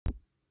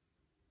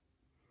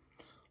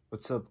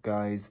What's up,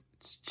 guys?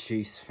 It's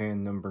Chase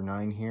fan number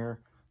 9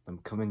 here. I'm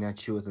coming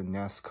at you with a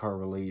NASCAR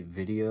related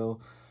video.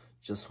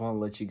 Just want to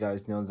let you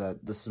guys know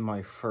that this is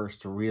my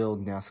first real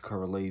NASCAR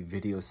related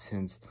video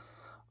since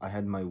I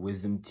had my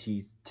wisdom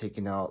teeth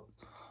taken out,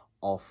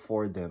 all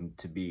 4 of them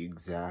to be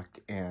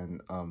exact.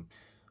 And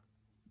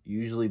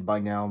usually by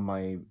now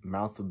my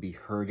mouth would be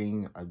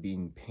hurting, I'd be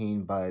in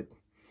pain, but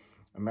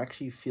I'm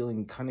actually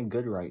feeling kind of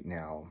good right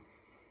now.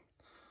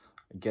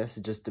 I guess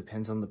it just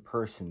depends on the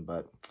person,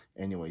 but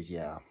anyways,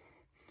 yeah.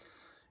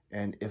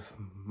 And if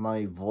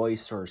my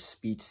voice or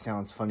speech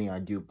sounds funny, I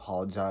do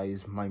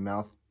apologize. My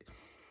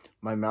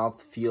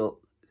mouth feels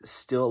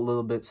still a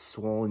little bit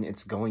swollen.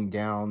 It's going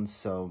down,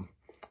 so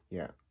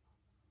yeah.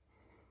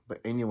 But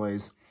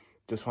anyways,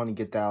 just want to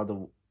get that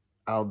out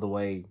of the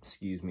way,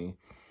 excuse me.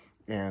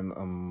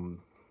 And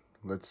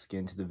let's get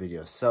into the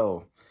video.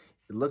 So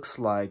it looks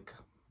like,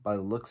 by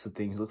the looks of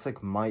things, it looks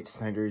like Myatt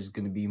Snider is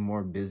going to be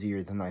more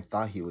busier than I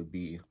thought he would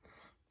be,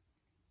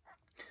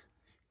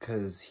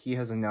 because he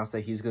has announced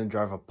that he's going to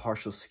drive a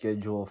partial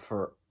schedule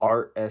for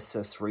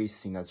RSS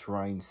Racing. That's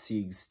Ryan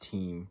Sieg's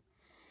team.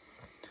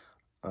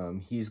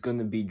 He's going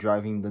to be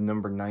driving the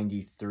number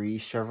 93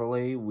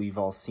 Chevrolet. We've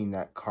all seen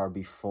that car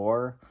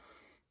before.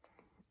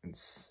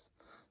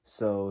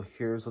 So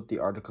here's what the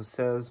article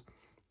says.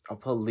 I'll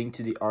put a link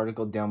to the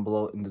article down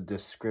below in the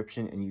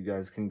description, and you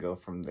guys can go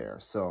from there.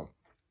 So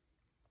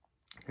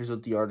here's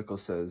what the article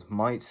says.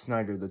 Myatt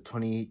Snider, the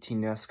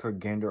 2018 NASCAR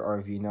Gander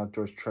RV and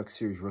Outdoors Truck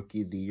Series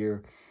Rookie of the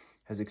Year,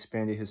 has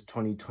expanded his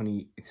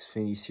 2020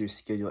 Xfinity Series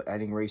schedule,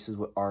 adding races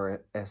with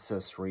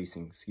RSS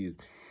Racing.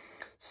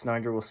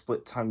 Snider will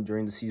split time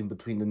during the season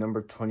between the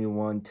number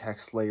 21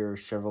 Tax Slayer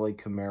Chevrolet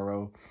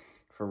Camaro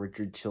for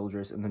Richard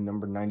Childress and the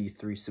number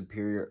 93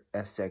 Superior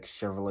SX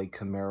Chevrolet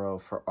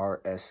Camaro for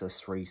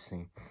RSS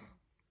Racing.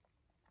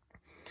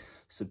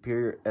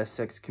 Superior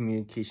SX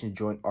Communications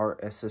joined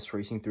RSS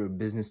Racing through a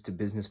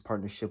business-to-business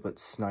partnership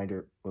with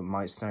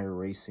Myatt Snider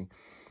Racing,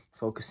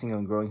 focusing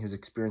on growing his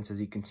experience as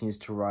he continues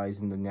to rise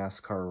in the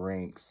NASCAR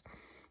ranks.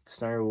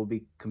 Snider will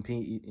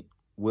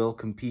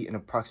compete in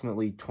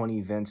approximately 20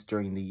 events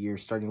during the year,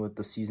 starting with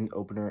the season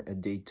opener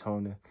at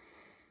Daytona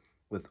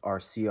with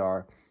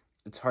RCR.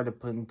 It's hard to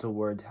put into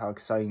words how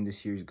exciting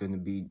this year is going to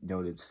be,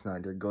 noted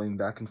Snider. Going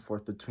back and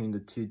forth between the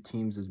two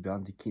teams is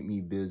bound to keep me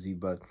busy,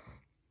 but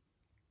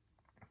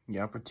the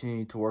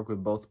opportunity to work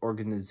with both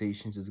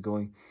organizations is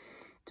going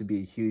to be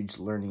a huge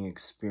learning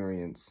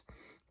experience.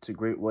 It's a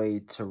great way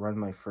to run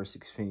my first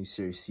Xfinity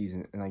Series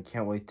season, and I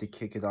can't wait to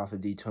kick it off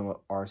at Daytona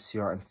with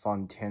RCR and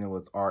Fontana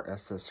with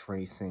RSS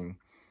Racing.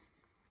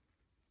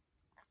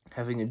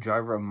 Having a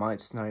driver of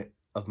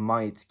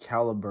Myatt's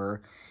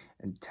caliber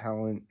and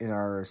talent in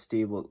our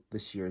stable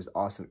this year is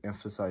awesome,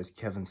 emphasized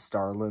Kevin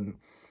Starlin,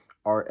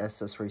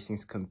 RSS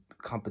Racing's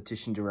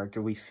competition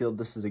director. We feel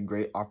this is a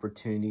great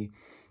opportunity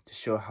to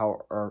show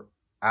how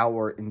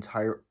our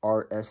entire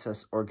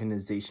RSS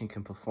organization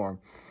can perform.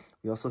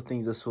 We also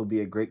think this will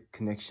be a great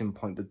connection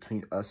point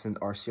between us and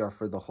RCR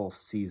for the whole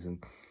season.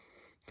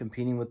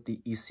 Competing with the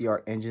ECR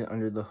engine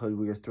under the hood,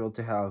 we are thrilled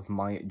to have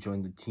Myatt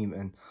join the team,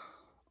 and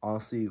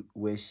honestly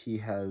wish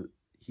he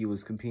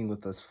was competing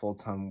with us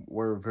full-time.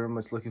 We're very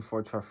much looking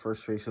forward to our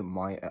first race with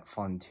Myatt at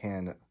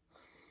Fontana.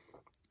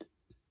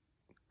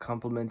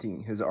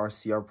 Complementing his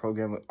RCR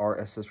program with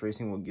RSS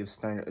Racing will give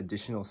Snider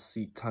additional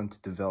seat time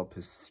to develop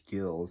his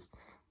skills,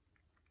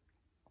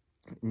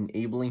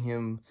 enabling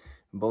him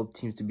and both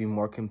teams to be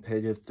more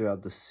competitive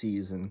throughout the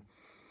season.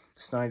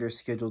 Snider is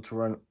scheduled to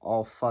run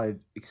all 5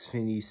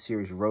 Xfinity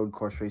Series road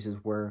course races,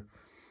 where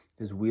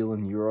his Wheel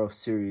and Euro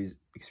Series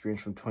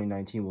experience from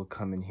 2019 will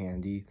come in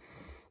handy.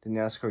 The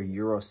NASCAR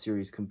Euro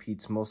Series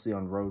competes mostly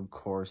on road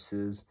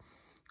courses,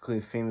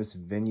 including famous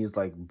venues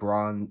like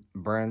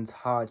Brands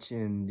Hatch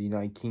in the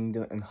United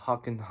Kingdom and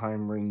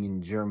Hockenheimring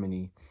in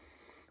Germany.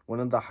 One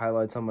of the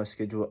highlights on my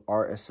schedule at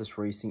RSS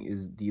Racing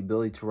is the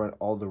ability to run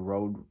all the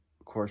road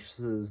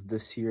courses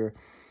this year.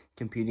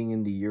 Competing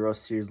in the Euro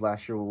Series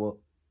last year will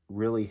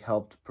really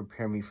help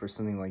prepare me for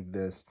something like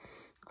this,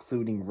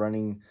 including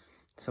running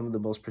some of the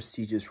most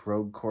prestigious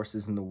road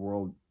courses in the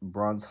world,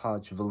 Brands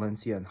Hatch,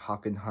 Valencia, and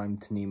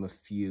Hockenheim, to name a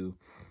few.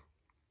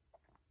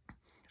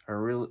 I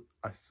really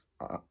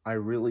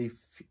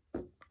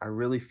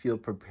feel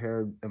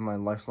prepared, and my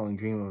lifelong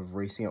dream of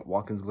racing at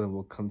Watkins Glen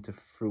will come to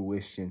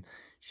fruition.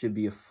 Should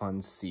be a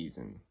fun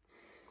season.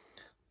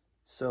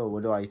 So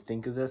what do I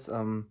think of this?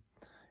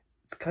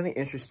 It's kind of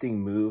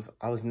interesting move.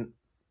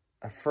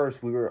 At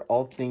first we were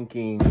all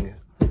thinking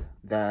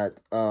that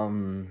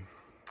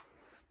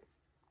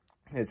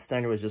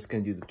Snider was just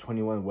going to do the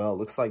 21. Well, it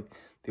looks like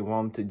they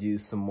want him to do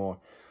some more.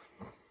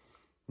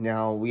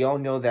 Now, we all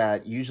know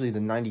that usually the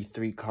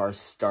 93 cars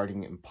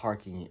starting and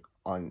parking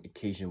on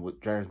occasion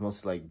with drivers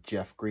mostly like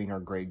Jeff Green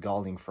or Greg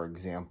Galding, for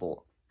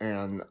example.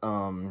 And,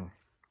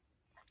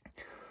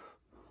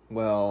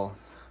 well,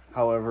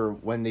 however,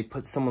 when they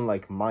put someone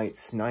like Myatt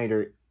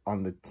Snider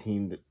on the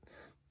team,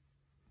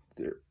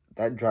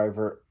 a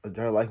driver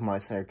like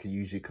Myatt Snider could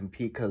usually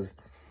compete, because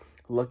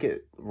look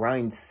at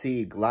Ryan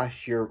Sieg.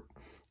 Last year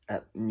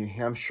at New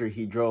Hampshire,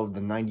 he drove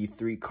the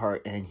 93 car,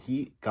 and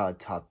he got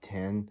top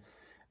 10.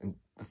 And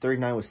the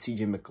 39 was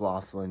CJ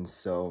McLaughlin,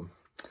 so,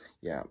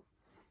 yeah.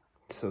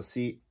 So,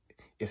 see,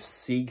 if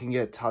C can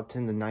get top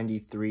 10 to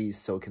 93,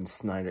 so can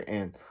Snider.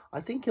 And I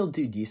think he'll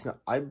do decent.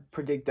 I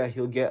predict that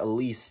he'll get at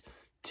least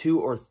 2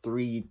 or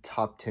 3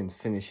 top 10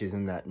 finishes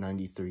in that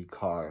 93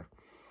 car.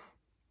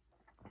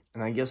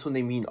 And I guess when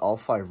they mean all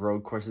 5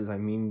 road courses, I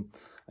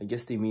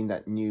guess they mean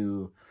that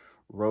new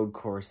road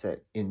course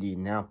at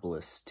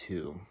Indianapolis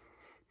too.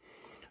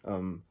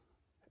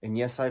 And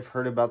yes, I've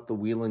heard about the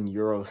Whelen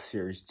Euro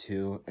Series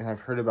too, and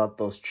I've heard about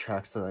those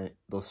tracks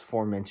those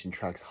aforementioned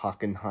tracks,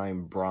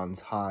 Hockenheim,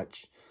 Brands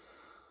Hatch.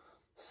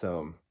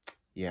 So,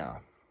 yeah.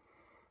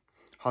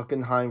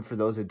 Hockenheim, for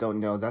those that don't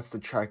know, that's the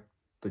track,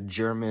 the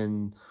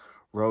German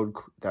road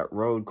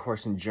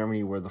course in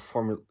Germany where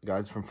the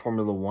guys from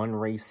Formula 1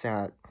 race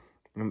at.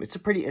 It's a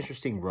pretty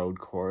interesting road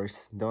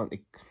course.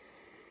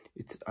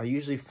 I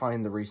usually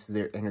find the races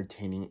there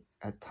entertaining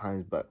at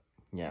times, but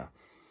yeah.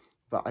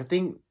 But I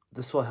think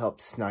this will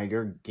help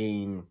Snider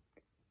gain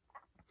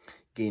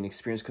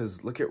experience,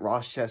 because look at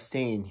Ross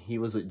Chastain. He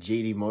was with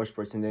JD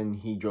Motorsports, and then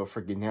he drove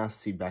for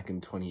Ganassi back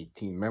in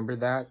 2018. Remember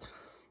that?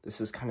 This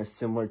is kind of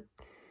similar.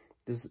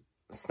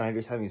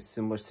 Snider's having a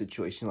similar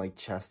situation like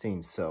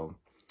Chastain, so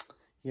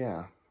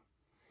yeah.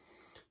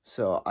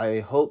 So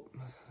I hope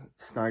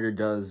Snider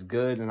does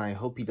good, and I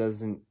hope he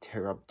doesn't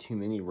tear up too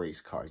many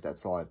race cars.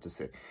 That's all I have to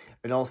say.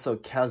 And also,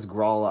 Kaz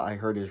Grala, I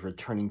heard, is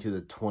returning to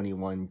the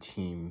 21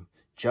 team.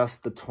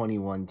 Just the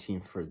 21 team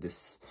for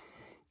this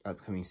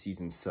upcoming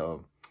season.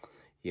 So,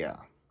 yeah.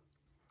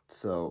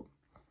 So,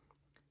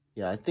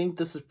 yeah, I think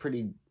this is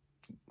pretty...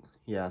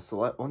 Yeah,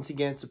 so once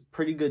again, it's a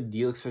pretty good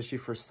deal, especially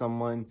for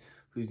someone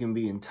who can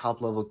be in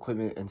top-level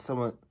equipment,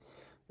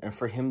 and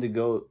for him to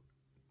go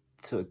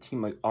to a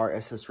team like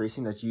RSS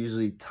Racing that's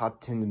usually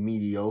top 10 to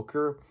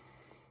mediocre.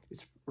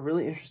 It's a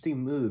really interesting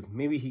move.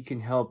 Maybe he can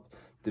help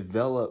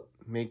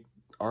make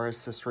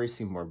RSS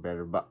Racing more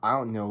better, but I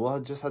don't know.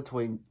 We'll just have to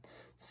wait and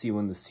see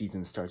when the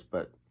season starts.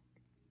 But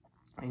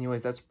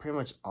anyways, that's pretty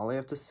much all I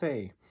have to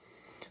say.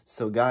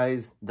 So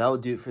guys, that will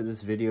do it for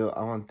this video.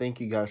 I want to thank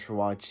you guys for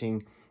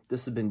watching.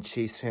 This has been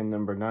Chase Fan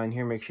number 9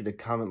 here. Make sure to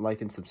comment,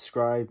 like, and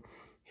subscribe.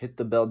 Hit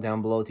the bell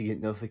down below to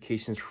get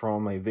notifications for all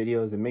my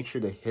videos. And make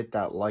sure to hit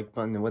that like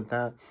button. And with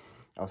that,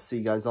 I'll see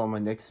you guys all in my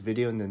next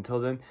video. And until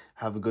then,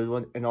 have a good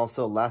one. And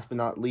also, last but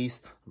not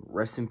least,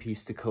 rest in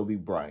peace to Kobe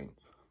Bryant.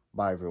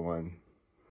 Bye, everyone.